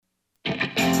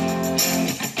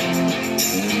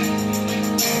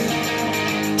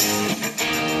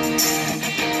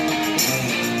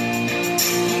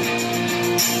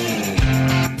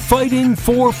fighting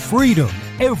for freedom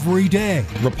every day.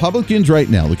 Republicans right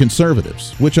now, the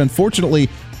conservatives, which unfortunately,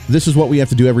 this is what we have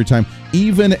to do every time,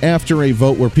 even after a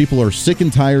vote where people are sick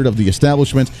and tired of the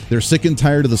establishment, they're sick and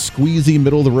tired of the squeezy,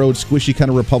 middle-of-the-road, squishy kind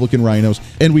of Republican rhinos,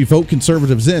 and we vote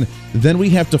conservatives in, then we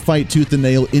have to fight tooth and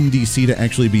nail in D.C. to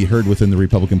actually be heard within the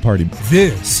Republican Party.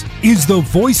 This is the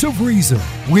Voice of Reason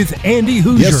with Andy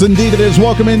Hoosier. Yes, indeed it is.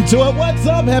 Welcome into it. What's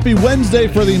up? Happy Wednesday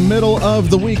for the middle of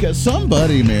the week.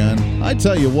 Somebody, man, I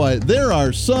tell you what, there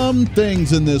are some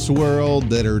things in this world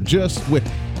that are just...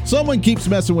 Someone keeps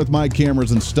messing with my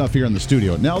cameras and stuff here in the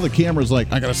studio. Now the camera's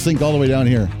like, I gotta sync all the way down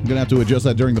here. I'm gonna have to adjust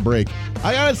that during the break.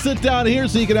 I gotta sit down here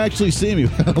so you can actually see me.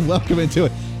 Welcome into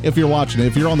it. If you're watching it,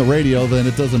 if you're on the radio, then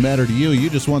it doesn't matter to you.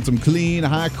 You just want some clean,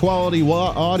 high-quality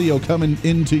audio coming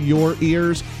into your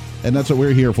ears, and that's what we're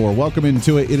here for. Welcome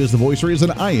into it. It is the Voice of Reason.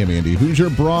 I am Andy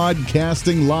Hoosier,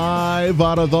 broadcasting live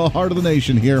out of the heart of the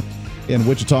nation here in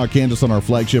Wichita, Kansas, on our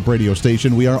flagship radio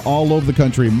station. We are all over the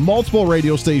country, multiple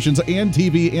radio stations and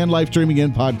TV and live streaming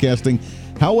and podcasting.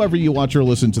 However you watch or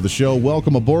listen to the show,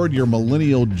 welcome aboard your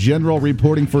Millennial General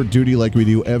reporting for duty like we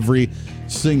do every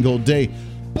single day.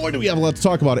 Boy, do we have a lot to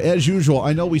talk about. As usual,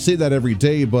 I know we say that every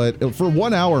day, but for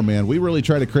 1 hour, man, we really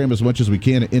try to cram as much as we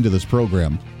can into this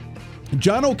program.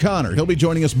 John O'Connor, he'll be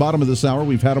joining us bottom of this hour.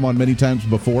 We've had him on many times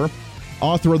before.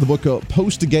 Author of the book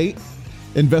Postgate,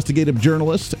 investigative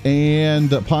journalist and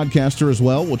podcaster as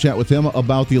well. We'll chat with him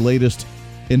about the latest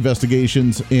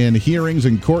investigations in hearings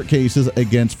and court cases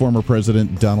against former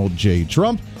President Donald J.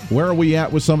 Trump. Where are we at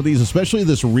with some of these, especially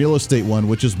this real estate one,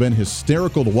 which has been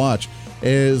hysterical to watch,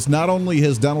 as not only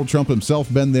has Donald Trump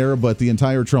himself been there, but the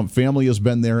entire Trump family has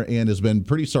been there and has been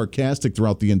pretty sarcastic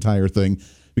throughout the entire thing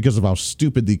because of how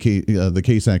stupid the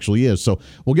case actually is. So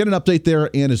we'll get an update there.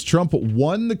 And has Trump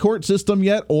won the court system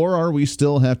yet, or are we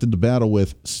still having to battle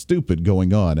with stupid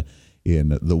going on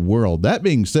in the world? That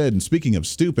being said, and speaking of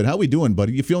stupid, how we doing,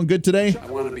 buddy? You feeling good today? I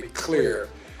want to be clear.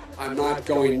 I'm not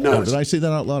going nuts. Oh, did I say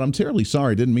that out loud? I'm terribly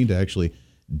sorry. Didn't mean to actually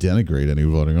denigrate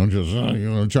anybody. I'm just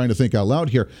trying to think out loud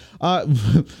here.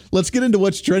 Let's get into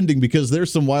what's trending, because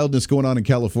there's some wildness going on in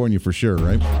California for sure,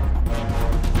 right?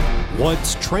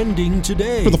 What's trending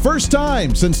today? For the first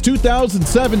time since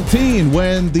 2017,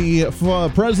 when the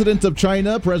president of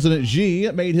China, President Xi,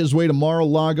 made his way to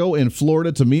Mar-a-Lago in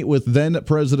Florida to meet with then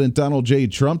President Donald J.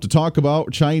 Trump to talk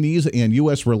about Chinese and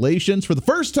U.S. relations. For the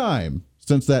first time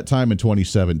since that time in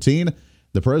 2017,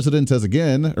 the president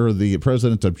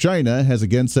of China has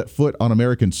again set foot on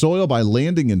American soil by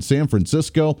landing in San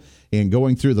Francisco and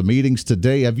going through the meetings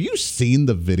today. Have you seen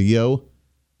the video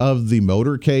of the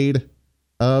motorcade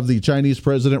of the Chinese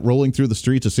president rolling through the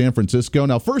streets of San Francisco?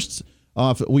 Now, first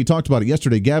off, we talked about it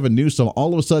yesterday. Gavin Newsom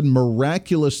all of a sudden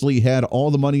miraculously had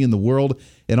all the money in the world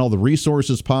and all the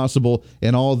resources possible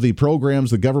and all the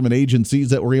programs, the government agencies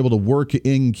that were able to work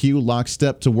in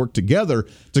lockstep to work together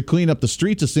to clean up the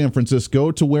streets of San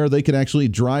Francisco to where they could actually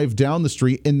drive down the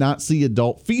street and not see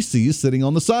adult feces sitting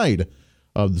on the side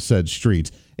of the said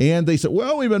street. And they said,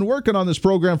 well, we've been working on this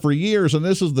program for years, and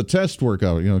this is the test work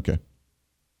of it. Okay.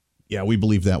 Yeah, we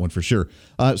believe that one for sure.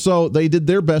 So they did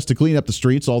their best to clean up the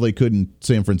streets, all they could in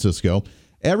San Francisco.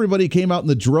 Everybody came out in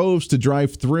the droves to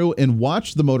drive through and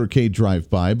watch the motorcade drive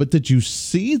by. But did you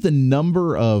see the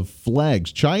number of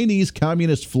flags, Chinese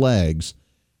communist flags,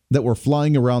 that were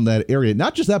flying around that area?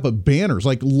 Not just that, but banners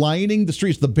like lining the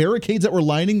streets. The barricades that were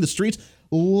lining the streets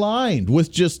lined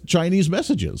with just Chinese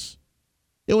messages.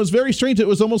 It was very strange. It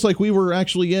was almost like we were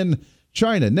actually in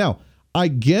China. Now, I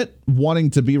get wanting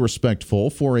to be respectful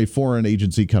for a foreign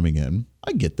agency coming in.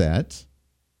 I get that.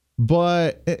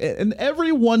 But, and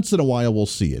every once in a while we'll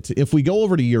see it. If we go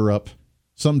over to Europe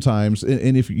sometimes,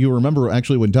 and if you remember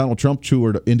actually when Donald Trump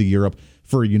toured into Europe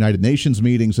for United Nations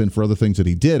meetings and for other things that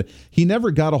he did, he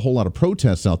never got a whole lot of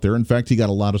protests out there. In fact, he got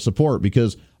a lot of support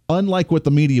because unlike what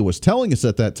the media was telling us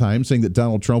at that time, saying that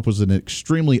Donald Trump was an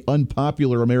extremely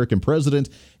unpopular American president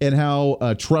and how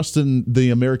trust in the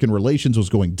American relations was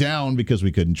going down because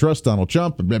we couldn't trust Donald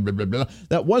Trump, blah, blah, blah, blah.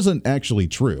 That wasn't actually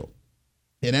true.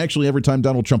 And actually, every time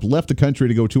Donald Trump left the country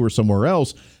to go tour somewhere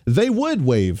else, they would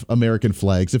wave American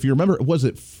flags. If you remember,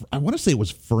 I want to say it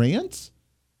was France?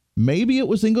 Maybe it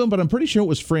was England, but I'm pretty sure it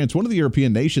was France. One of the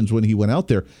European nations, when he went out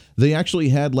there, they actually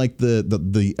had like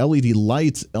the LED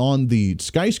lights on the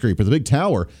skyscraper, the big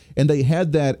tower, and they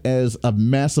had that as a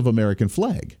massive American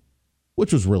flag,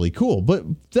 which was really cool. But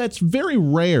that's very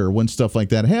rare when stuff like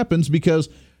that happens because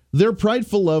they're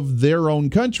prideful of their own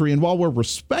country. And while we're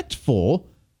respectful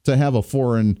to have a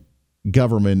foreign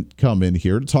government come in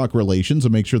here to talk relations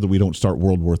and make sure that we don't start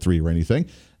World War III or anything,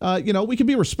 we can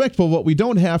be respectful, but we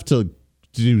don't have to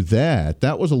do that.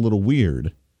 That was a little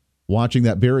weird, watching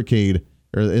that barricade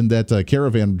or in that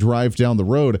caravan drive down the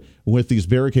road with these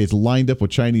barricades lined up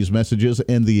with Chinese messages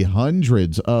and the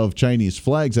hundreds of Chinese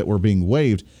flags that were being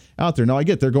waved out there. Now, I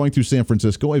get they're going through San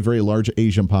Francisco, a very large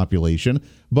Asian population,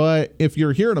 but if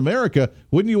you're here in America,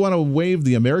 wouldn't you want to wave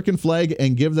the American flag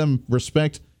and give them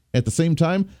respect at the same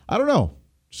time? I don't know.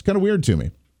 It's kind of weird to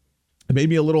me. It made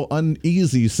me a little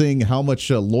uneasy seeing how much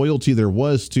loyalty there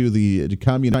was to the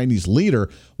communist Chinese leader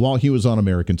while he was on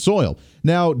American soil.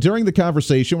 Now, during the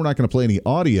conversation, we're not going to play any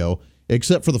audio,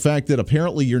 except for the fact that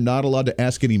apparently you're not allowed to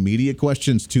ask any media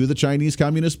questions to the Chinese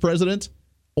Communist president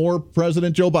or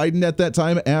President Joe Biden at that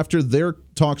time after their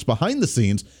talks behind the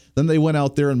scenes. Then they went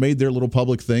out there and made their little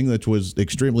public thing that was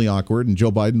extremely awkward, and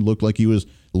Joe Biden looked like he was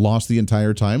lost the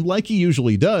entire time, like he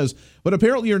usually does. But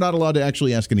apparently you're not allowed to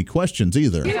actually ask any questions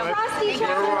either. We're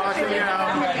walking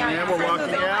out. And we're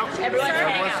walking out.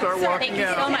 Everyone start walking out. Thank you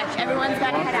so much. Everyone's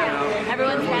got to head out.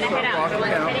 Everyone's got to head out.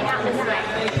 Everyone's heading out this way.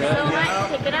 So much.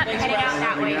 Pick it up, heading out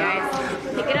that way,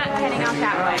 guys. Pick it up, heading out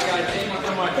that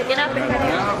way. Pick it up and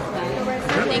heading out.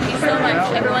 Thank you so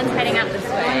much. Everyone's heading out this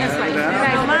way.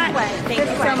 So much. Thank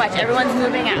you so much. Everyone's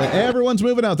moving out. Everyone's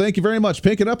moving out. Thank you very much.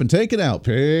 Pick it up and take it out.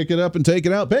 Pick it up and take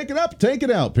it out. Pick it up, take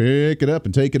it out. Pick it up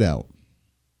and take it out.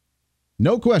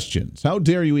 No questions. How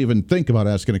dare you even think about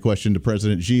asking a question to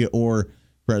President Xi or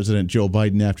President Joe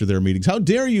Biden after their meetings? How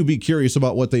dare you be curious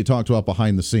about what they talked about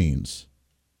behind the scenes?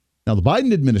 Now, the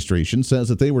Biden administration says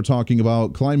that they were talking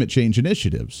about climate change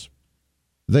initiatives.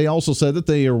 They also said that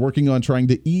they are working on trying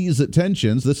to ease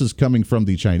tensions. This is coming from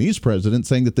the Chinese president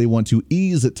saying that they want to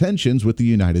ease tensions with the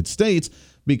United States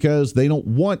because they don't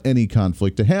want any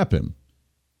conflict to happen.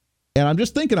 And I'm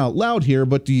just thinking out loud here,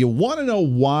 but do you want to know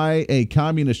why a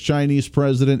communist Chinese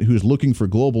president who's looking for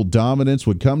global dominance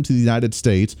would come to the United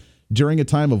States during a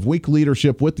time of weak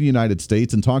leadership with the United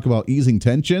States and talk about easing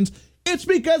tensions? It's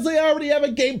because they already have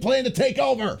a game plan to take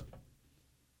over.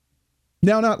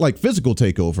 Now, not like physical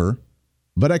takeover,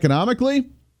 but economically,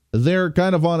 they're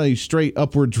kind of on a straight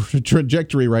upward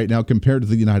trajectory right now compared to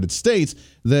the United States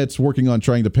that's working on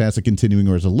trying to pass a continuing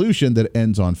resolution that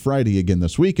ends on Friday again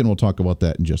this week, and we'll talk about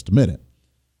that in just a minute.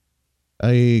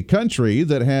 A country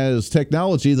that has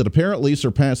technology that apparently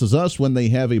surpasses us when they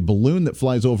have a balloon that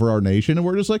flies over our nation, and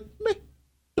we're just like, meh,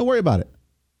 don't worry about it.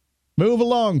 Move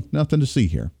along. Nothing to see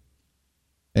here.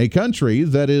 A country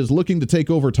that is looking to take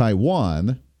over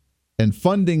Taiwan and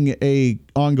funding a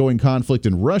ongoing conflict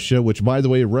in Russia, which, by the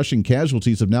way, Russian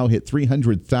casualties have now hit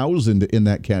 300,000 in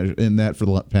that for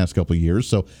the past couple of years.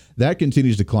 So that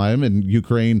continues to climb, and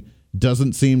Ukraine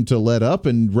doesn't seem to let up,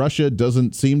 and Russia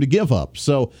doesn't seem to give up.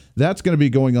 So that's going to be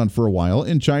going on for a while,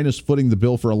 and China's footing the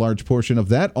bill for a large portion of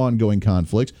that ongoing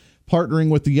conflict, partnering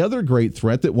with the other great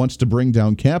threat that wants to bring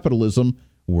down capitalism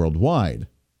worldwide.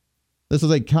 This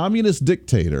is a communist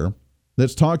dictator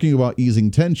that's talking about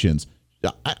easing tensions.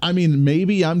 I mean,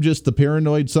 maybe I'm just the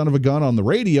paranoid son of a gun on the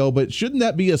radio, but shouldn't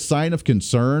that be a sign of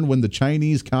concern when the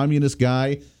Chinese communist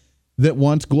guy that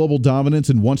wants global dominance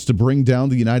and wants to bring down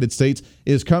the United States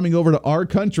is coming over to our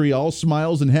country all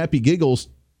smiles and happy giggles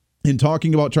and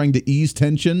talking about trying to ease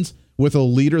tensions with a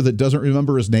leader that doesn't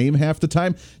remember his name half the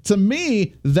time? To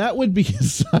me, that would be a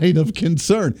sign of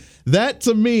concern. That,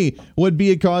 to me, would be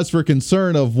a cause for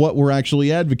concern of what we're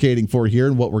actually advocating for here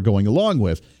and what we're going along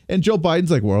with. And Joe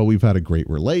Biden's like, well, we've had a great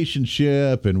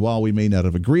relationship, and while we may not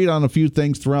have agreed on a few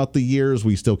things throughout the years,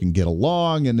 we still can get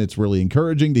along, and it's really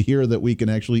encouraging to hear that we can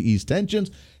actually ease tensions.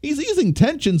 He's easing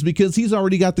tensions because he's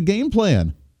already got the game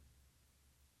plan.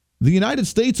 The United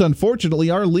States, unfortunately,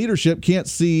 our leadership can't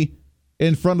see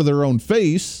in front of their own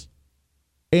face,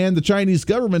 and the Chinese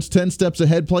government's 10 steps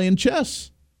ahead playing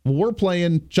chess. We're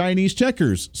playing Chinese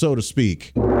checkers, so to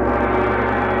speak.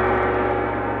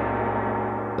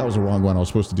 That was the wrong one. I was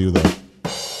supposed to do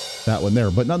that one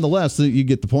there. But nonetheless, you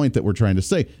get the point that we're trying to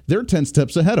say. They're 10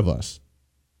 steps ahead of us.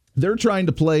 They're trying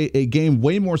to play a game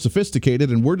way more sophisticated,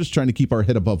 and we're just trying to keep our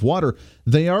head above water.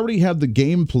 They already have the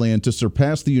game plan to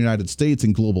surpass the United States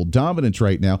in global dominance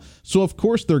right now. So, of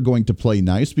course, they're going to play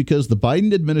nice because the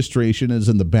Biden administration is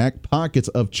in the back pockets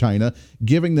of China,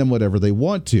 giving them whatever they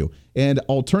want to. And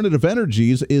Alternative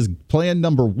Energies is plan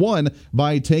number one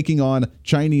by taking on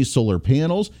Chinese solar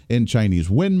panels and Chinese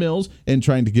windmills and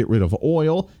trying to get rid of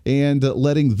oil and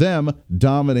letting them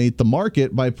dominate the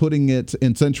market by putting it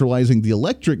and centralizing the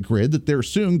electric grid that they're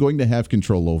soon going to have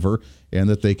control over and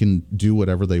that they can do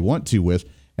whatever they want to with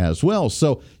as well.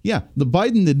 So, yeah, the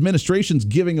Biden administration's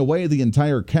giving away the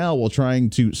entire cow while trying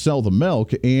to sell the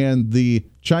milk, and the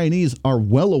Chinese are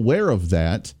well aware of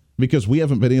that, because we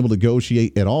haven't been able to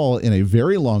negotiate at all in a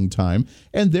very long time.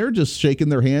 And they're just shaking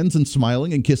their hands and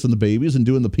smiling and kissing the babies and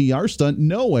doing the PR stunt,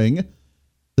 knowing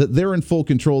that they're in full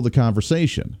control of the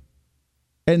conversation.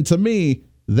 And to me,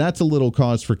 that's a little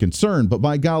cause for concern. But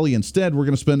by golly, instead, we're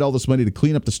going to spend all this money to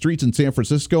clean up the streets in San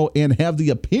Francisco and have the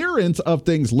appearance of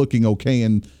things looking okay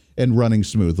and running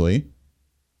smoothly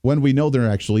when we know they're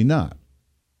actually not.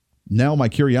 Now, my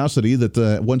curiosity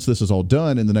that once this is all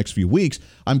done in the next few weeks,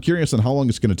 I'm curious on how long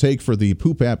it's going to take for the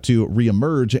poop app to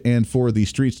reemerge and for the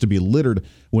streets to be littered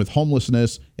with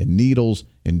homelessness and needles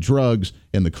and drugs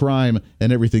and the crime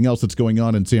and everything else that's going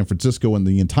on in San Francisco and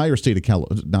the entire state of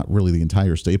California. Not really the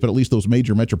entire state, but at least those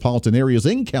major metropolitan areas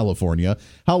in California.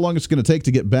 How long it's going to take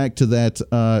to get back to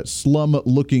that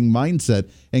slum-looking mindset,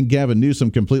 and Gavin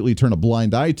Newsom completely turn a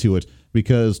blind eye to it.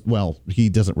 Because, well, he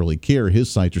doesn't really care. His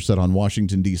sights are set on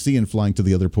Washington, D.C. and flying to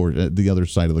the other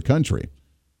side of the country.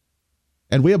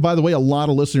 And we have, by the way, a lot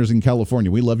of listeners in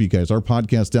California. We love you guys. Our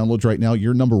podcast downloads right now,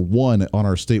 you're number one on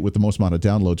our state with the most amount of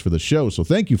downloads for the show. So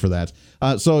thank you for that.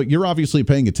 So you're obviously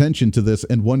paying attention to this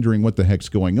and wondering what the heck's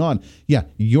going on. Yeah,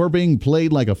 you're being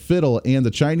played like a fiddle, and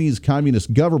the Chinese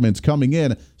Communist government's coming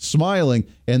in, smiling,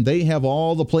 and they have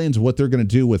all the plans of what they're going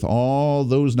to do with all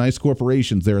those nice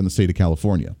corporations there in the state of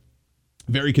California.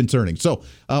 Very concerning. So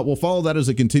we'll follow that as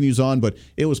it continues on, but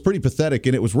it was pretty pathetic,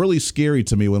 and it was really scary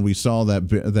to me when we saw that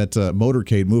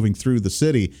motorcade moving through the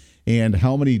city and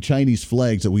how many Chinese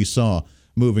flags that we saw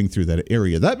moving through that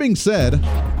area. That being said,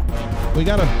 we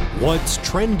got to... What's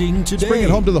trending today? Let's bring it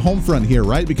home to the home front here,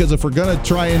 right? Because if we're going to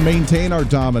try and maintain our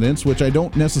dominance, which I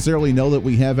don't necessarily know that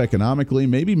we have economically,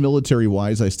 maybe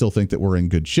military-wise, I still think that we're in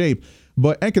good shape,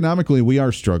 but economically we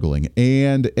are struggling.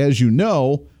 And as you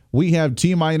know, we have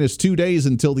T-minus 2 days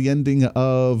until the ending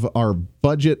of our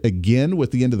budget again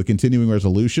with the end of the continuing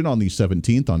resolution on the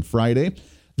 17th on Friday.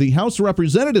 The House of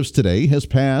Representatives today has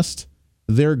passed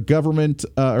their government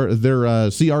or their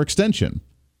CR extension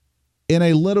in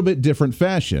a little bit different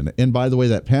fashion. And by the way,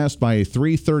 that passed by a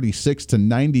 336 to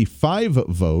 95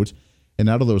 vote. And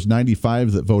out of those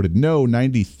 95 that voted no,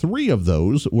 93 of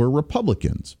those were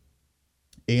Republicans.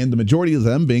 And the majority of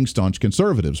them being staunch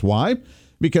conservatives. Why?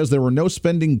 Because there were no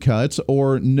spending cuts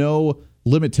or no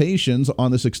limitations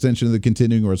on this extension of the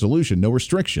continuing resolution, no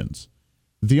restrictions.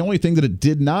 The only thing that it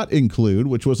did not include,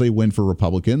 which was a win for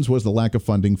Republicans, was the lack of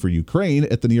funding for Ukraine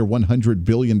at the near $100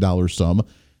 billion sum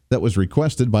that was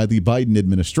requested by the Biden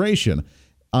administration.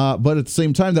 But at the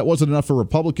same time, that wasn't enough for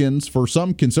Republicans, for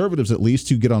some conservatives at least,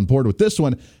 to get on board with this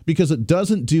one because it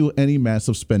doesn't do any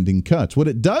massive spending cuts. What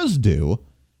it does do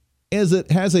is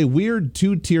it has a weird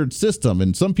two-tiered system,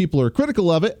 and some people are critical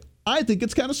of it. I think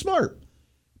it's kind of smart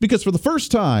because for the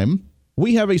first time,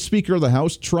 we have a Speaker of the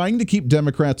House trying to keep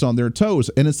Democrats on their toes.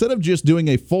 And instead of just doing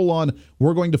a full-on,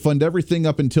 we're going to fund everything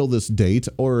up until this date,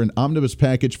 or an omnibus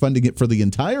package funding it for the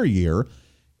entire year,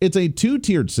 it's a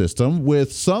two-tiered system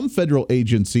with some federal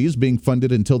agencies being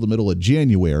funded until the middle of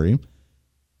January.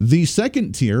 The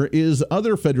second tier is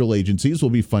other federal agencies will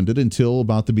be funded until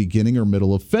about the beginning or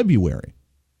middle of February.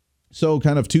 So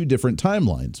kind of two different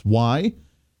timelines. Why?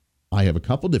 I have a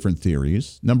couple different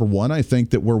theories. Number one, I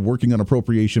think that we're working on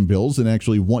appropriation bills and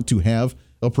actually want to have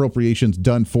appropriations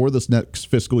done for this next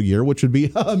fiscal year, which would be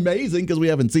amazing because we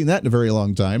haven't seen that in a very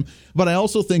long time. But I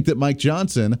also think that Mike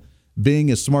Johnson,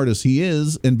 being as smart as he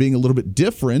is and being a little bit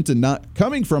different and not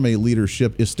coming from a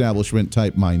leadership establishment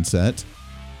type mindset,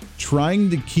 trying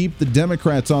to keep the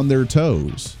Democrats on their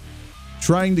toes,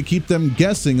 trying to keep them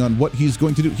guessing on what he's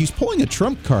going to do. He's pulling a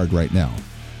Trump card right now,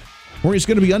 where he's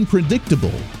going to be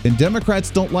unpredictable, and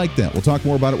Democrats don't like that. We'll talk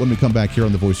more about it when we come back here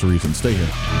on The Voice of Reason. Stay here.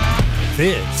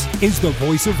 This is The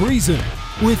Voice of Reason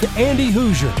with Andy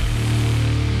Hoosier.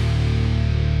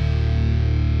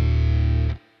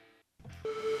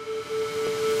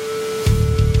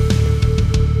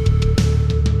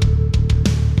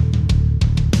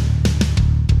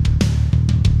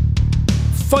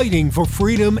 Fighting for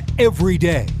freedom every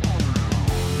day.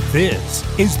 This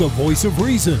is The Voice of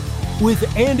Reason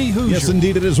with Andy Hoosier. Yes,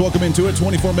 indeed it is. Welcome into it.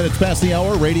 24 minutes past the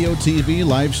hour. Radio, TV,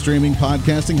 live streaming,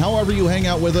 podcasting. However you hang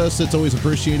out with us, it's always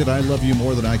appreciated. I love you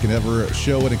more than I can ever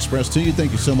show and express to you.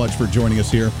 Thank you so much for joining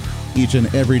us here each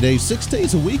and every day. 6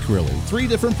 days a week, really. 3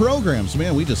 different programs.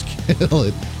 Man, we just kill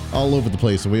it all over the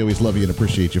place. And we always love you and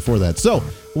appreciate you for that. So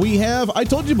we have, I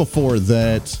told you before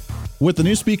that with the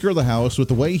new Speaker of the House, with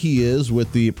the way he is,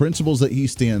 with the principles that he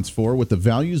stands for, with the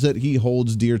values that he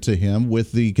holds dear to him,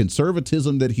 with the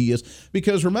conservatism that he is.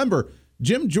 Because remember,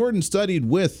 Jim Jordan studied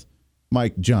with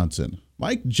Mike Johnson.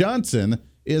 Mike Johnson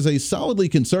is a solidly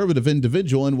conservative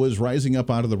individual and was rising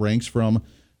up out of the ranks from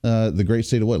the great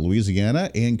state of Louisiana,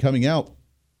 and coming out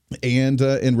and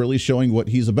really showing what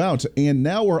he's about. And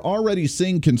now we're already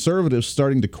seeing conservatives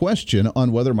starting to question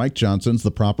on whether Mike Johnson's the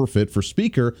proper fit for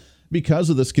Speaker because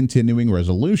of this continuing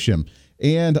resolution.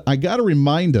 And I got to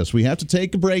remind us, we have to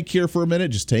take a break here for a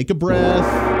minute. Just take a breath.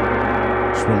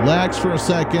 Just relax for a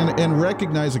second and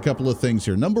recognize a couple of things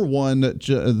here. Number one,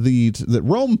 that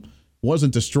Rome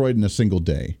wasn't destroyed in a single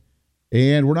day.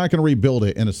 And we're not going to rebuild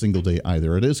it in a single day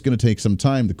either. It is going to take some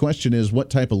time. The question is, what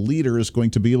type of leader is going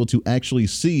to be able to actually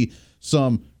see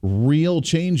some real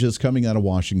changes coming out of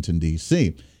Washington,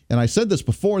 D.C.? And I said this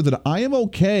before, that I am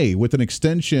okay with an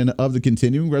extension of the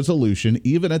continuing resolution,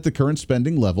 even at the current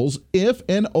spending levels, if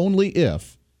and only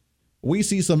if we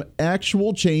see some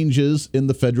actual changes in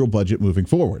the federal budget moving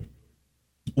forward.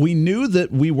 We knew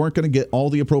that we weren't going to get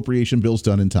all the appropriation bills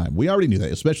done in time. We already knew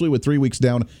that, especially with 3 weeks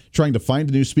down trying to find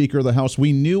a new Speaker of the House.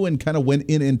 We knew and kind of went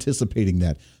in anticipating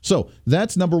that. So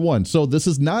that's number one. So this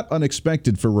is not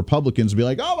unexpected for Republicans to be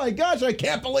like, oh my gosh, I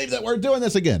can't believe that we're doing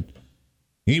this again.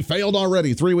 He failed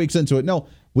already 3 weeks into it. No,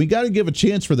 we got to give a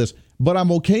chance for this. But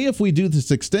I'm okay if we do this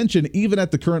extension, even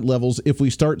at the current levels, if we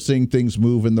start seeing things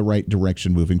move in the right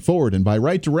direction moving forward. And by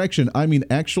right direction, I mean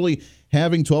actually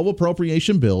having 12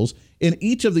 appropriation bills. In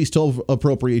each of these 12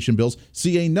 appropriation bills,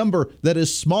 see a number that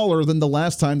is smaller than the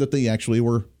last time that they actually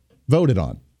were voted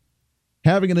on.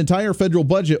 Having an entire federal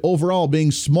budget overall being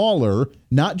smaller,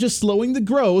 not just slowing the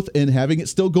growth and having it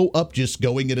still go up, just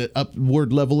going at an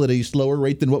upward level at a slower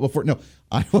rate than what before. No,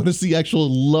 I want to see actual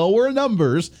lower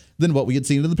numbers than what we had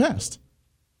seen in the past.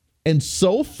 And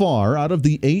so far, out of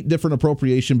the 8 different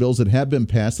appropriation bills that have been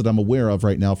passed that I'm aware of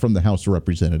right now from the House of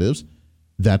Representatives,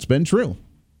 that's been true.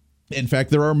 In fact,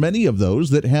 there are many of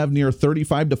those that have near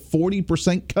 35 to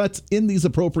 40% cuts in these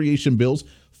appropriation bills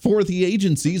for the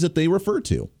agencies that they refer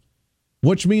to,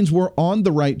 which means we're on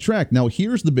the right track. Now,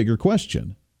 here's the bigger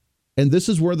question, and this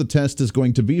is where the test is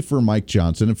going to be for Mike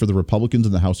Johnson and for the Republicans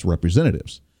in the House of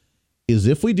Representatives, is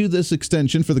if we do this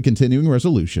extension for the continuing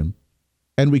resolution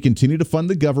and we continue to fund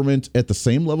the government at the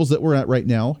same levels that we're at right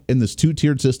now in this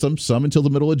 2-tiered system, some until the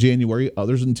middle of January,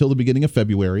 others until the beginning of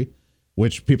February,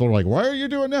 which people are like, why are you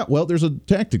doing that? Well, there's a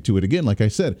tactic to it. Again, like I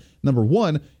said, number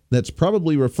one, that's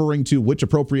probably referring to which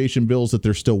appropriation bills that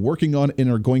they're still working on and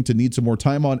are going to need some more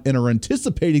time on and are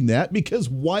anticipating that because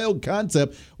wild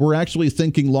concept, we're actually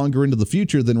thinking longer into the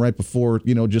future than right before,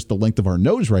 just the length of our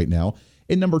nose right now.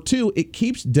 And number two, it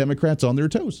keeps Democrats on their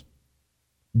toes.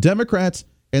 Democrats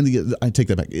and I take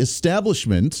that back,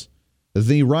 establishment,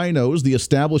 the rhinos, the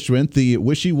establishment, the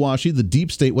wishy-washy, the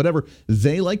deep state, whatever,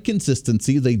 they like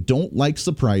consistency, they don't like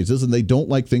surprises, and they don't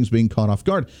like things being caught off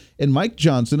guard. And Mike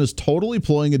Johnson is totally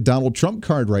playing a Donald Trump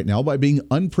card right now by being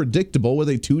unpredictable with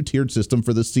a 2-tiered system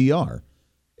for the CR.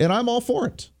 And I'm all for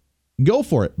it. Go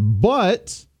for it.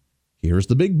 But here's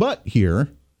the big but here,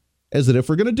 is that if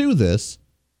we're going to do this,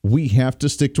 we have to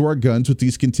stick to our guns with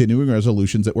these continuing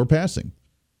resolutions that we're passing.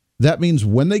 That means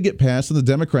when they get passed, and the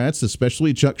Democrats,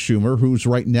 especially Chuck Schumer, who's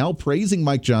right now praising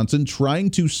Mike Johnson,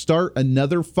 trying to start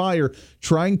another fire,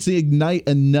 trying to ignite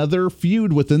another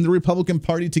feud within the Republican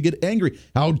Party to get angry.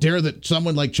 How dare that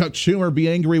someone like Chuck Schumer be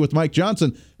angry with Mike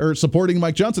Johnson or supporting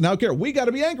Mike Johnson? How care? We got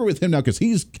to be angry with him now because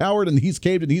he's coward and he's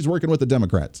caved and he's working with the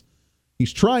Democrats.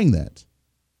 He's trying that.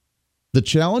 The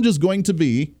challenge is going to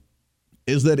be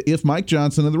is that if Mike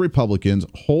Johnson and the Republicans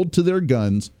hold to their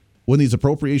guns when these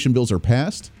appropriation bills are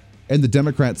passed, and the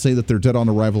Democrats say that they're dead on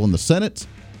arrival in the Senate,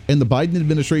 and the Biden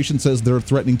administration says they're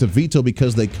threatening to veto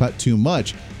because they cut too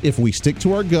much. If we stick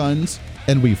to our guns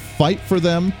and we fight for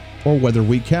them or whether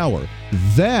we cower,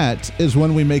 that is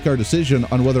when we make our decision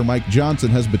on whether Mike Johnson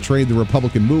has betrayed the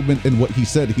Republican movement and what he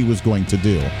said he was going to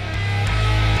do.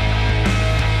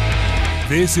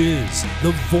 This is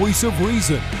the Voice of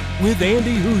Reason with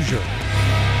Andy Hoosier.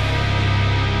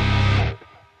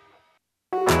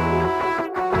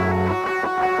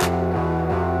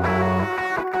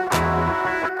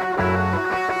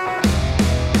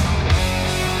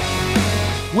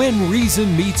 When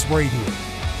Reason meets radio,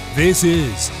 this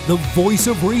is the Voice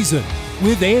of Reason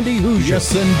with Andy Hoosier.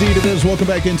 Yes, indeed it is. Welcome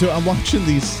back into it. I'm watching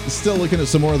these, still looking at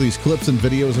some more of these clips and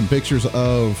videos and pictures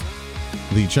of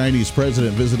the Chinese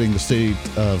president visiting the state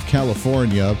of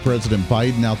California. President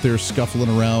Biden out there scuffling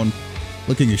around,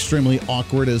 looking extremely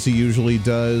awkward as he usually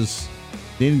does,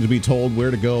 needing to be told where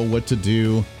to go, what to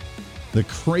do. The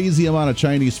crazy amount of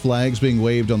Chinese flags being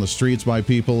waved on the streets by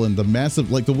people and the massive,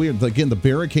 the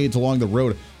barricades along the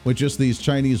road with just these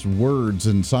Chinese words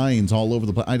and signs all over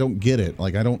the place. I don't get it. I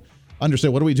don't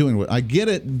understand. What are we doing? I get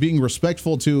it being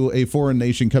respectful to a foreign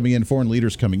nation coming in, foreign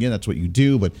leaders coming in. That's what you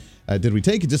do. But did we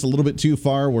take it just a little bit too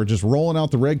far? We're just rolling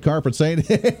out the red carpet saying,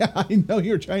 hey, I know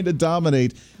you're trying to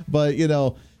dominate, but,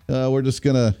 we're just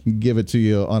going to give it to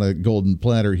you on a golden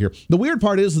platter here. The weird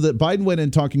part is that Biden went in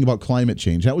talking about climate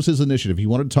change. That was his initiative. He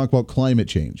wanted to talk about climate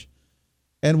change.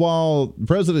 And while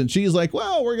President Xi's like,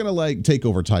 well, we're going to take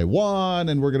over Taiwan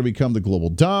and we're going to become the global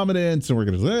dominance and we're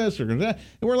going to do this, we're going to do that.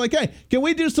 And we're like, hey, can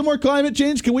we do some more climate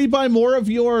change? Can we buy more of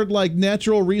your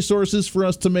natural resources for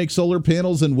us to make solar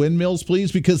panels and windmills,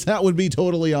 please? Because that would be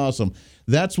totally awesome.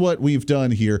 That's what we've done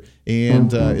here.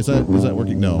 And is that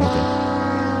working? No. Okay.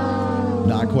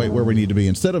 Not quite where we need to be.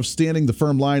 Instead of standing the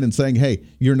firm line and saying, hey,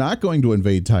 you're not going to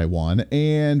invade Taiwan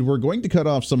and we're going to cut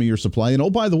off some of your supply. And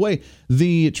oh, by the way,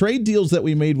 the trade deals that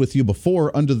we made with you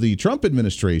before under the Trump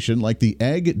administration, like the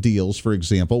ag deals, for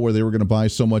example, where they were going to buy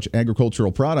so much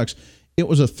agricultural products, it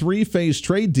was a 3-phase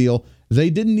trade deal. They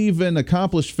didn't even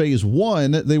accomplish phase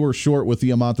 1. They were short with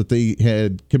the amount that they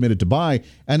had committed to buy.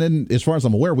 And then, as far as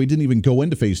I'm aware, we didn't even go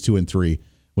into phase 2 and 3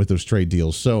 with those trade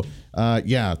deals. So,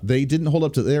 they didn't hold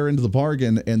up to their end of the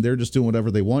bargain, and they're just doing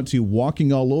whatever they want to,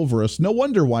 walking all over us. No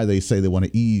wonder why they say they want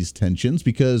to ease tensions,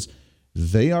 because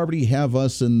they already have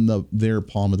us in their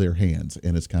palm of their hands,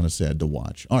 and it's kind of sad to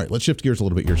watch. All right, let's shift gears a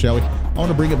little bit here, shall we? I want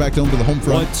to bring it back home to the home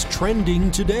front. What's trending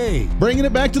today? Bringing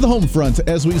it back to the home front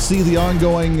as we see the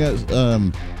ongoing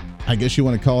I guess you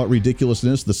want to call it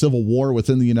ridiculousness, the civil war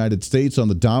within the United States on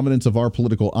the dominance of our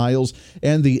political aisles,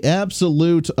 and the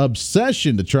absolute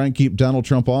obsession to try and keep Donald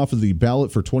Trump off of the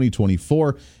ballot for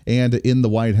 2024 and in the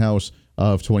White House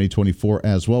of 2024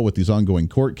 as well, with these ongoing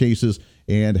court cases.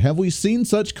 And have we seen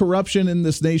such corruption in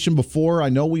this nation before? I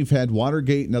know we've had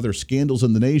Watergate and other scandals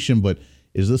in the nation, but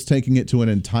is this taking it to an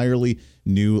entirely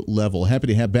new level? Happy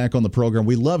to have back on the program.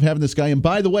 We love having this guy. And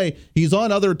by the way, he's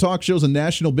on other talk shows and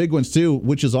national big ones too,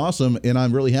 which is awesome. And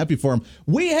I'm really happy for him.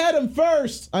 We had him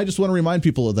first. I just want to remind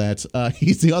people of that.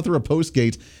 He's the author of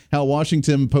Postgate, How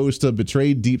Washington Post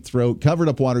Betrayed Deep Throat, Covered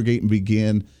Up Watergate, and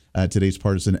Began Today's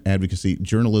Partisan Advocacy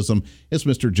Journalism. It's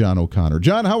Mr. John O'Connor.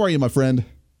 John, how are you, my friend?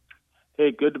 Hey,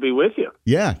 good to be with you.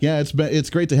 Yeah, it's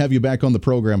great to have you back on the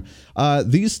program.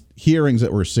 These hearings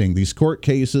that we're seeing, these court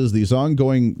cases, these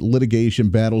ongoing litigation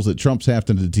battles that Trump's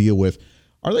having to deal with,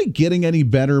 are they getting any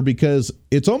better? Because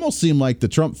it's almost seemed like the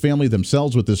Trump family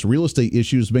themselves with this real estate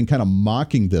issue has been kind of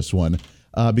mocking this one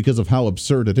because of how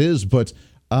absurd it is. But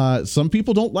some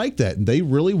people don't like that, and they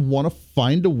really want to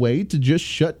find a way to just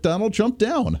shut Donald Trump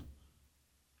down.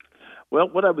 Well,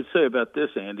 what I would say about this,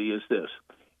 Andy, is this.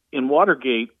 In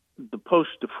Watergate, the Post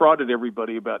defrauded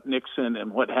everybody about Nixon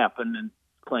and what happened and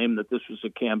claimed that this was a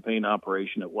campaign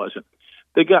operation. It wasn't.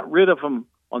 They got rid of him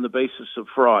on the basis of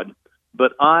fraud.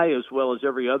 But I, as well as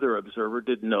every other observer,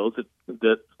 didn't know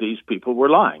that these people were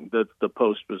lying, that the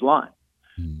Post was lying.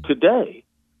 Today,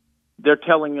 they're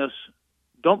telling us,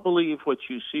 don't believe what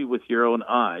you see with your own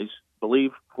eyes.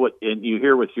 Believe what and you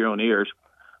hear with your own ears.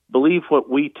 Believe what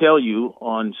we tell you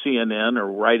on CNN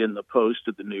or write in the Post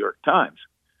or the New York Times.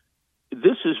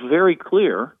 This is very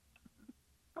clear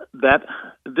that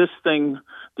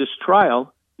this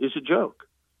trial is a joke.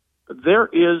 There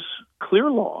is clear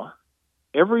law.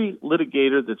 Every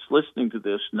litigator that's listening to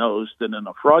this knows that in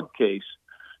a fraud case,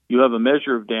 you have a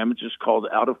measure of damages called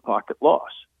out-of-pocket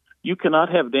loss. You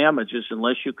cannot have damages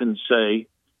unless you can say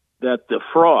that the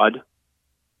fraud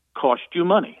cost you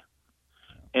money.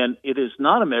 And it is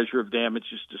not a measure of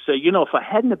damages to say, if I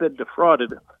hadn't have been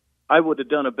defrauded, I would have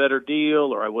done a better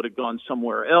deal, or I would have gone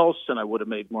somewhere else and I would have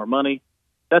made more money.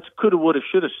 That's coulda, woulda,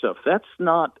 shoulda stuff. That's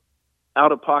not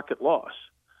out-of-pocket loss.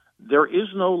 There is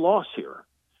no loss here.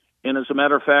 And as a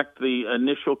matter of fact, the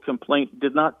initial complaint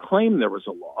did not claim there was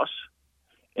a loss.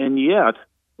 And yet,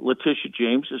 Letitia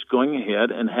James is going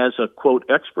ahead and has a, quote,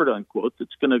 expert, unquote,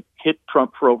 that's going to hit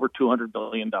Trump for over $200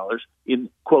 billion in,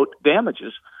 quote,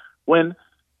 damages, when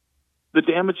the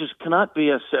damages cannot be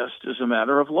assessed as a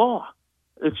matter of law.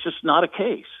 It's just not a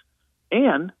case.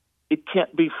 And it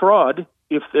can't be fraud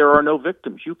if there are no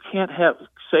victims. You can't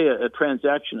say a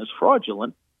transaction is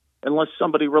fraudulent unless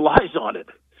somebody relies on it.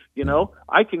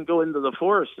 I can go into the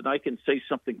forest and I can say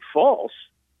something false.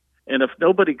 And if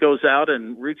nobody goes out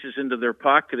and reaches into their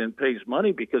pocket and pays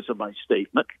money because of my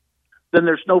statement, then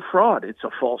there's no fraud. It's a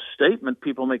false statement.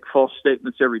 People make false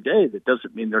statements every day. That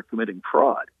doesn't mean they're committing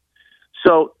fraud.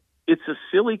 So it's a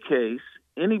silly case.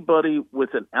 Anybody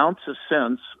with an ounce of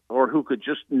sense or who could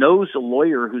just knows a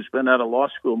lawyer who's been out of law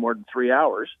school more than 3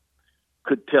 hours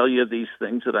could tell you these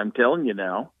things that I'm telling you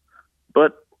now.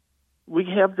 But we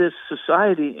have this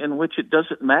society in which it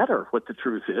doesn't matter what the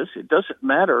truth is. It doesn't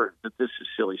matter that this is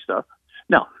silly stuff.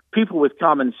 Now, people with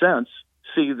common sense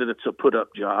see that it's a put-up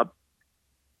job.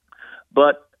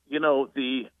 But,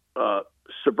 the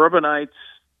suburbanites,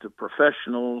 the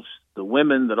professionals, the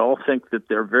women that all think that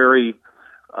they're very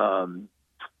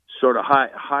sort of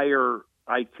higher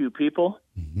IQ people,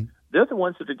 they're the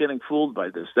ones that are getting fooled by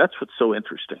this. That's what's so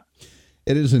interesting.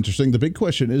 It is interesting. The big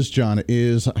question is, John,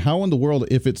 is how in the world,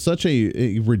 if it's such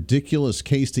a ridiculous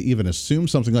case to even assume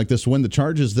something like this, when the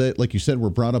charges that, like you said, were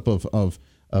brought up of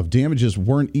damages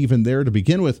weren't even there to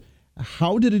begin with,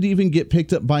 how did it even get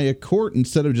picked up by a court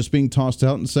instead of just being tossed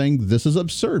out and saying, this is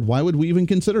absurd? Why would we even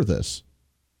consider this?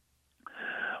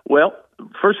 Well,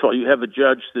 first of all, you have a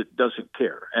judge that doesn't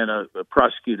care and a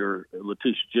prosecutor,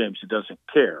 Letitia James, that doesn't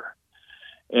care.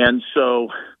 And so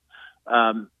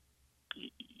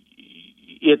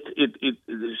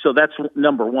so that's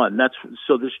number one.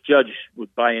 So this judge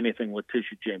would buy anything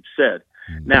Letitia James said.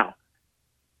 Mm-hmm. Now,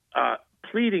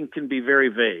 pleading can be very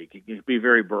vague. It can be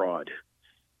very broad.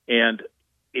 And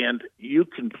you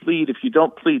can plead, if you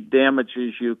don't plead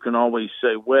damages, you can always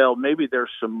say, well, maybe there's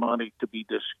some money to be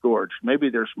disgorged. Maybe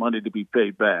there's money to be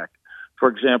paid back. For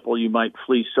example, you might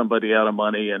fleece somebody out of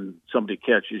money and somebody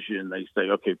catches you and they say,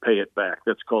 okay, pay it back.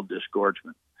 That's called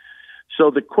disgorgement. So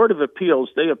the Court of Appeals,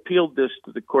 they appealed this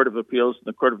to the Court of Appeals,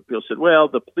 and the Court of Appeals said, well,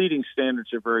 the pleading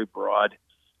standards are very broad,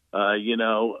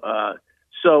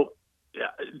 So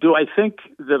do I think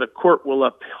that a court will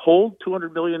uphold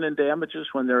 $200 million in damages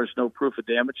when there is no proof of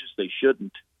damages? They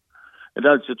shouldn't.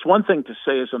 It's one thing to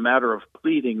say as a matter of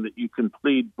pleading that you can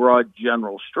plead broad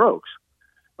general strokes.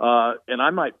 And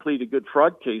I might plead a good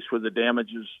fraud case where the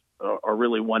damages are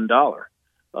really $1,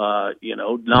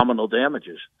 nominal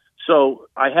damages. So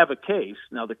I have a case.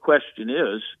 Now the question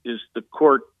is the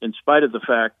court, in spite of the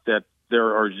fact that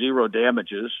there are zero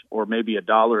damages or maybe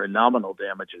 $1 in nominal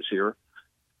damages here,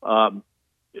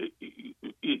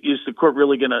 is the court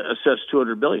really going to assess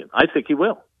 $200 million? I think he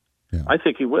will. Yeah. I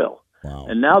think he will. Wow.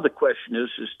 And now the question is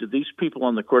do these people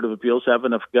on the Court of Appeals have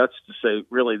enough guts to say,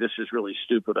 really, this is really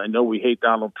stupid? I know we hate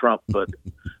Donald Trump, but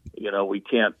we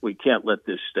can't let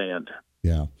this stand.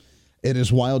 Yeah. It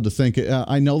is wild to think.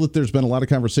 I know that there's been a lot of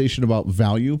conversation about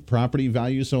value, property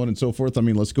value, so on and so forth. I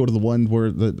mean, let's go to the one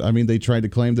where they tried to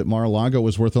claim that Mar-a-Lago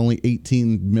was worth only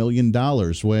 $18 million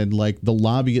when, like, the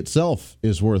lobby itself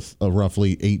is worth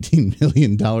roughly $18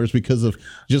 million because of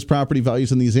just property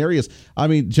values in these areas. I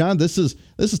mean, John, this is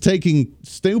taking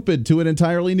stupid to an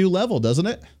entirely new level, doesn't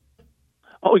it?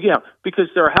 Oh, yeah, because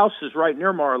there are houses right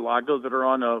near Mar-a-Lago that are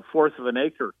on a fourth of an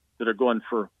acre that are going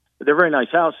for. They're very nice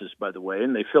houses, by the way,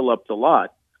 and they fill up the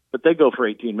lot, but they go for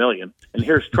 $18 million. And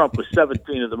here's Trump with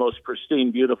 17 of the most pristine,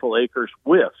 beautiful acres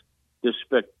with this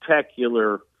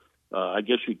spectacular, I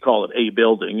guess you'd call it a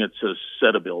building. It's a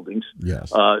set of buildings.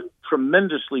 Yes.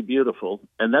 Tremendously beautiful,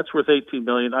 and that's worth $18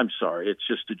 million. I'm sorry, it's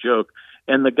just a joke.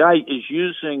 And the guy is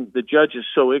the judge is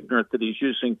so ignorant that he's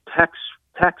using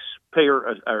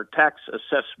taxpayer or tax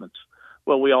assessments.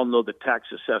 Well, we all know that tax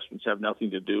assessments have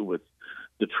nothing to do with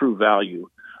the true value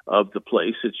of the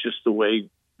place. It's just the way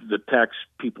the tax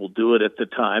people do it at the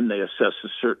time. They assess a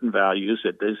certain values.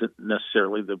 It isn't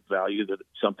necessarily the value that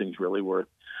something's really worth.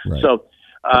 Right. So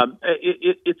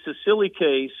it's a silly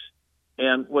case,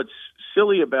 and what's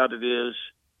silly about it is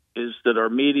that our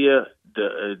media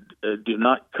do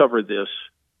not cover this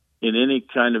in any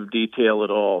kind of detail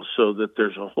at all, so that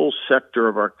there's a whole sector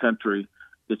of our country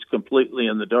that's completely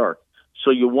in the dark. So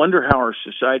you wonder how our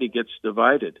society gets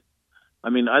divided. I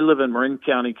mean, I live in Marin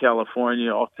County,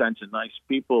 California, all kinds of nice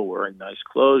people wearing nice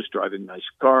clothes, driving nice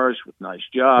cars with nice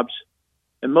jobs.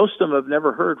 And most of them have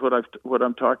never heard what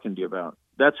I'm talking to you about.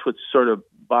 That's what sort of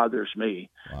bothers me,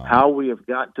 how we have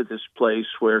got to this place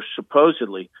where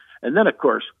supposedly, and then, of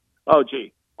course, all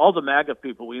the MAGA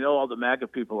people, we know all the MAGA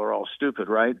people are all stupid,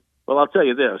 right? Well, I'll tell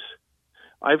you this.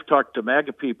 I've talked to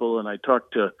MAGA people and I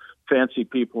talked to fancy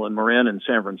people in Marin and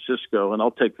San Francisco, and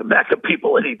I'll take the MAGA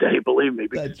people any day, believe me,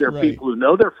 because they're people who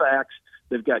know their facts.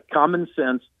 They've got common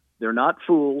sense. They're not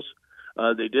fools.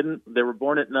 They were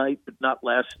born at night, but not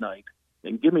last night.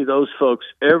 And give me those folks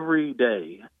every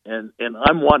day. And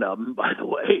I'm one of them, by the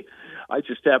way. I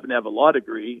just happen to have a law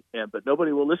degree, but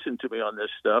nobody will listen to me on this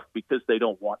stuff because they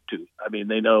don't want to. I mean,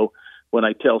 they know when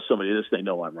I tell somebody this, they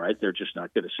know I'm right. They're just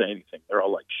not going to say anything. They're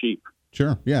all like sheep.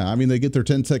 Sure. Yeah. I mean, they get their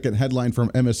 10-second headline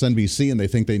from MSNBC and they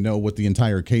think they know what the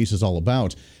entire case is all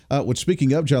about. Which,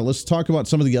 speaking of, John, let's talk about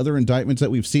some of the other indictments that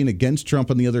we've seen against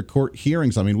Trump in the other court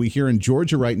hearings. I mean, we hear in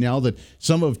Georgia right now that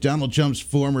some of Donald Trump's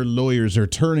former lawyers are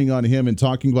turning on him and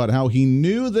talking about how he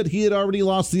knew that he had already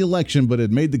lost the election, but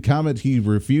had made the comment he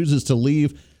refuses to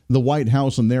leave the White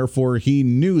House, and therefore he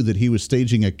knew that he was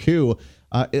staging a coup.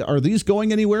 Are these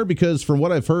going anywhere? Because from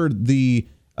what I've heard, the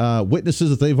witnesses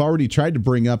that they've already tried to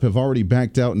bring up have already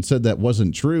backed out and said that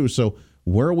wasn't true. So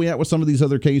where are we at with some of these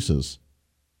other cases?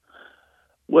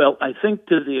 Well, I think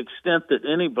to the extent that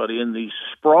anybody in these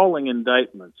sprawling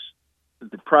indictments,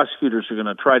 the prosecutors are going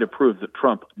to try to prove that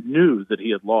Trump knew that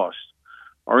he had lost.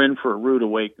 are in for a rude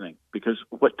awakening, because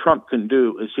what Trump can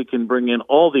do is he can bring in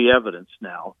all the evidence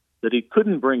now that he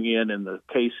couldn't bring in the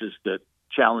cases that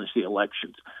challenge the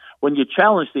elections. When you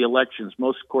challenge the elections,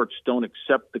 most courts don't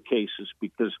accept the cases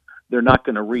because they're not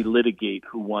going to relitigate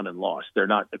who won and lost. They're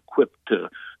not equipped to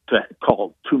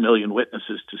call 2 million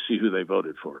witnesses to see who they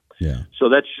voted for. Yeah. So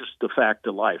that's just the fact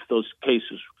of life, those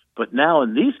cases. But now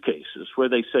in these cases where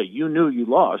they say you knew you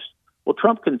lost, well,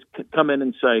 Trump can come in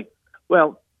and say,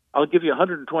 well, I'll give you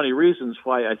 120 reasons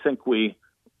why I think we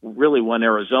really won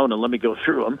Arizona. Let me go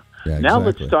through them. Yeah, now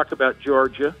exactly. let's talk about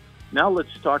Georgia. Now let's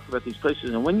talk about these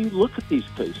places. And when you look at these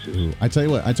cases, I tell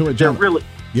you what, John. Really.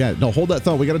 Yeah, no, hold that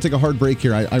thought. We got to take a hard break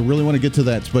here. I really want to get to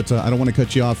that, but I don't want to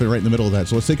cut you off right in the middle of that.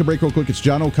 So let's take a break real quick. It's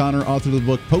John O'Connor, author of the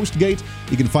book Postgate.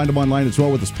 You can find him online as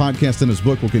well with his podcast and his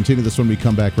book. We'll continue this when we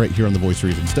come back right here on The Voice of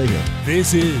Reason. Stay here.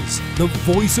 This is The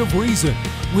Voice of Reason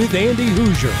with Andy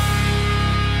Hoosier.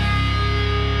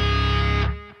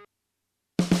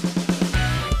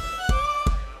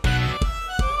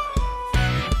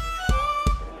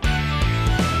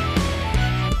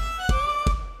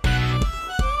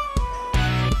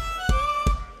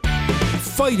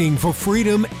 Fighting for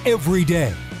freedom every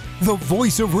day. The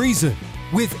Voice of Reason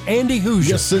with Andy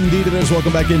Hoosier. Yes, indeed it is.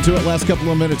 Welcome back into it. Last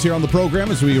couple of minutes here on the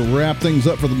program as we wrap things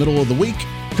up for the middle of the week.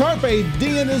 Carpe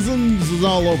Diemisms is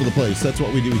all over the place. That's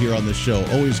what we do here on this show.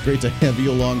 Always great to have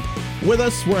you along with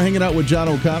us. We're hanging out with John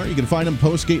O'Connor. You can find him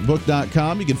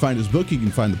postgatebook.com. You can find his book. You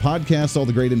can find the podcast, all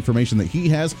the great information that he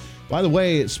has. By the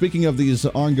way, speaking of these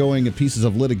ongoing pieces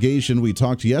of litigation, we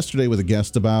talked yesterday with a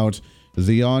guest about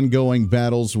the ongoing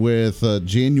battles with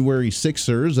January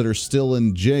 6ers that are still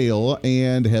in jail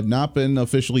and have not been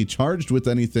officially charged with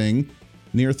anything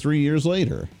near 3 years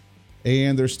later.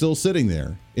 And they're still sitting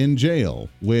there in jail,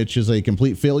 which is a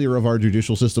complete failure of our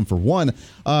judicial system, for one.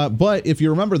 But if you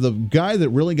remember, the guy that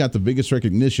really got the biggest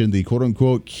recognition, the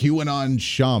quote-unquote QAnon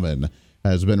shaman,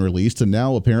 has been released and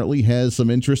now apparently has some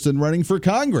interest in running for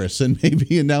Congress and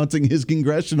maybe announcing his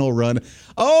congressional run.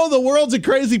 Oh, the world's a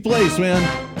crazy place, man.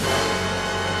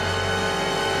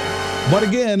 But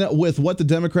again, with what the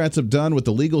Democrats have done with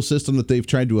the legal system that they've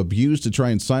tried to abuse to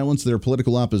try and silence their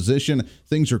political opposition,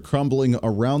 things are crumbling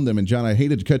around them. And John, I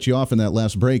hated to cut you off in that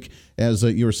last break as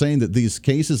you were saying that these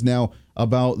cases now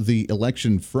about the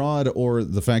election fraud or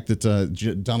the fact that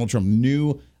Donald Trump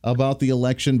knew about the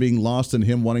election being lost and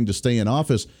him wanting to stay in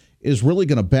office is really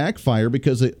going to backfire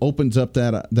because it opens up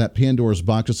that Pandora's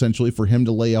box essentially for him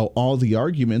to lay out all the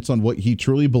arguments on what he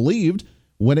truly believed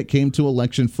when it came to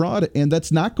election fraud, and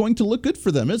that's not going to look good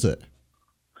for them, is it?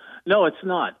 No, it's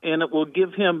not. And it will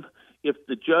give him, if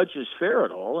the judge is fair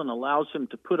at all and allows him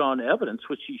to put on evidence,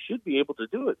 which he should be able to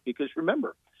do it, because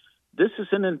remember, this is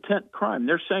an intent crime.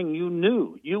 They're saying you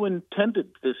knew, you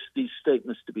intended these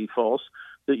statements to be false,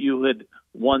 that you had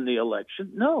won the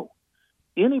election. No.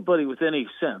 Anybody with any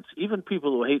sense, even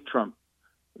people who hate Trump,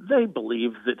 they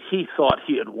believe that he thought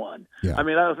he had won. Yeah. I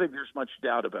mean, I don't think there's much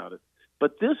doubt about it.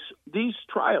 But these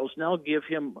trials now give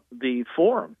him the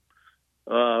forum,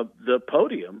 the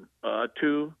podium,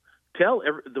 to tell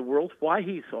the world why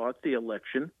he thought the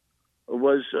election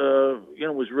was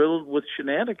riddled with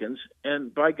shenanigans.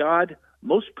 And by God,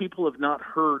 most people have not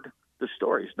heard the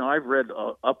stories. Now, I've read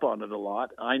up on it a lot.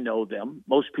 I know them.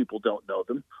 Most people don't know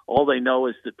them. All they know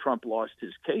is that Trump lost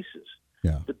his cases.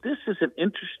 Yeah. But this is an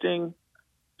interesting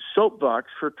soapbox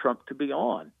for Trump to be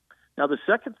on. Now, the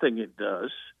second thing it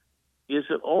does is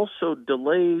it also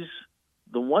delays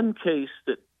the one case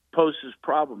that poses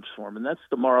problems for him, and that's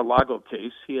the Mar-a-Lago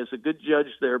case. He has a good judge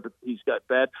there, but he's got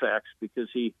bad facts because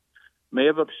he may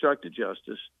have obstructed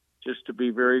justice, just to be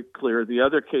very clear. The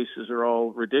other cases are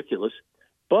all ridiculous,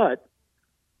 but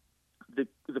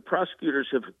the prosecutors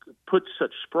have put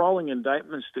such sprawling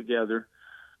indictments together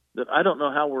that I don't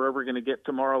know how we're ever going to get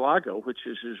to Mar-a-Lago, which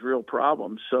is his real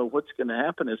problem. So what's going to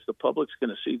happen is the public's going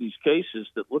to see these cases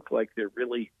that look like they're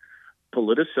really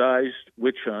politicized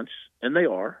witch hunts, and they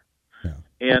are. Yeah.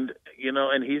 And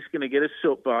he's going to get his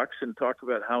soapbox and talk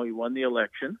about how he won the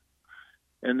election.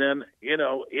 And then,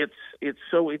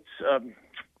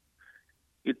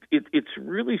 it's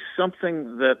really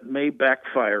something that may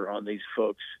backfire on these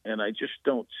folks, and I just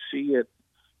don't see it.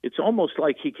 It's almost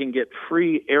like he can get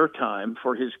free airtime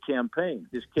for his campaign.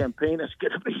 His campaign is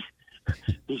going to be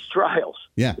these trials.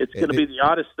 Yeah. It's going to be the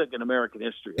oddest thing in American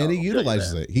history. And he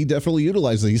utilizes it. He definitely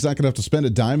utilizes it. He's not going to have to spend a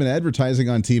dime in advertising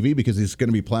on TV because he's going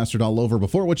to be plastered all over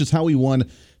before, which is how he won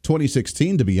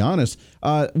 2016, to be honest,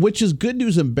 which is good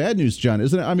news and bad news, John,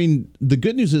 isn't it? I mean, the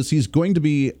good news is he's going to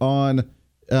be on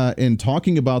and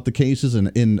talking about the cases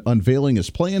and unveiling his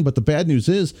plan. But the bad news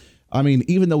is I mean,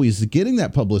 even though he's getting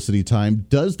that publicity time,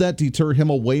 does that deter him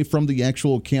away from the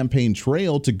actual campaign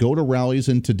trail to go to rallies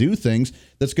and to do things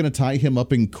that's going to tie him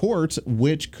up in court,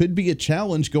 which could be a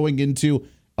challenge going into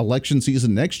election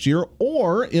season next year,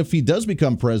 or if he does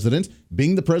become president,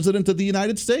 being the president of the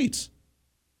United States?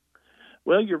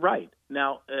 Well, you're right.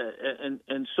 Now,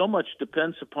 and so much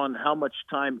depends upon how much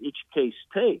time each case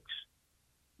takes.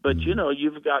 But,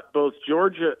 you've got both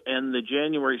Georgia and the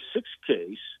January 6th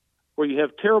case, where you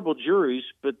have terrible juries,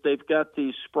 but they've got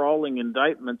these sprawling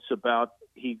indictments about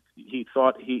he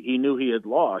thought he knew he had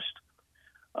lost,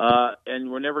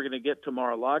 and we're never going to get to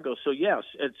Mar-a-Lago. So, yes,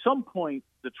 at some point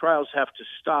the trials have to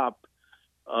stop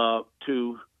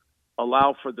to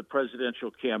allow for the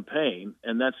presidential campaign,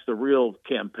 and that's the real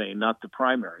campaign, not the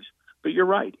primaries. But you're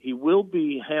right. He will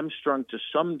be hamstrung to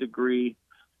some degree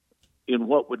in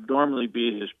what would normally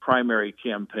be his primary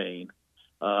campaign.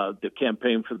 The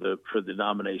campaign for the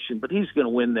nomination, but he's going to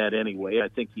win that anyway. I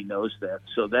think he knows that,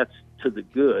 so that's to the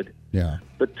good. Yeah.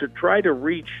 But to try to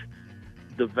reach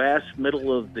the vast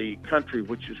middle of the country,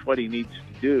 which is what he needs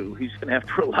to do, he's going to have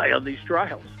to rely on these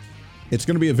trials. It's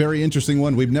going to be a very interesting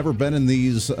one. We've never been in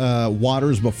these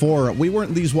waters before. We weren't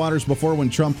in these waters before when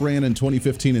Trump ran in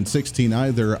 2015 and 16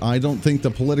 either. I don't think the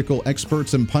political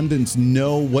experts and pundits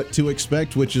know what to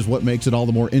expect, which is what makes it all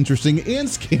the more interesting and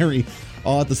scary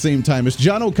all at the same time. It's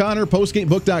John O'Connor,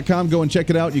 postgatebook.com. Go and check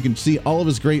it out. You can see all of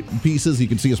his great pieces. You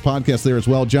can see his podcast there as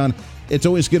well. John, it's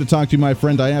always good to talk to you, my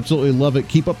friend. I absolutely love it.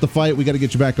 Keep up the fight. We got to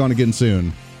get you back on again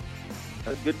soon.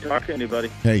 Good talking to anybody.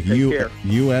 Hey, Take care.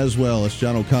 You as well. It's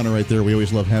John O'Connor right there. We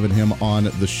always love having him on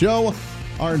the show.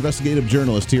 Our investigative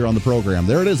journalist here on the program.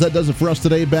 There it is. That does it for us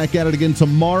today. Back at it again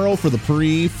tomorrow for the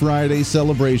pre-Friday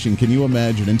celebration. Can you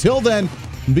imagine? Until then,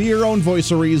 be your own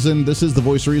voice of reason. This is the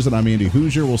Voice of Reason. I'm Andy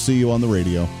Hoosier. We'll see you on the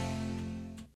radio.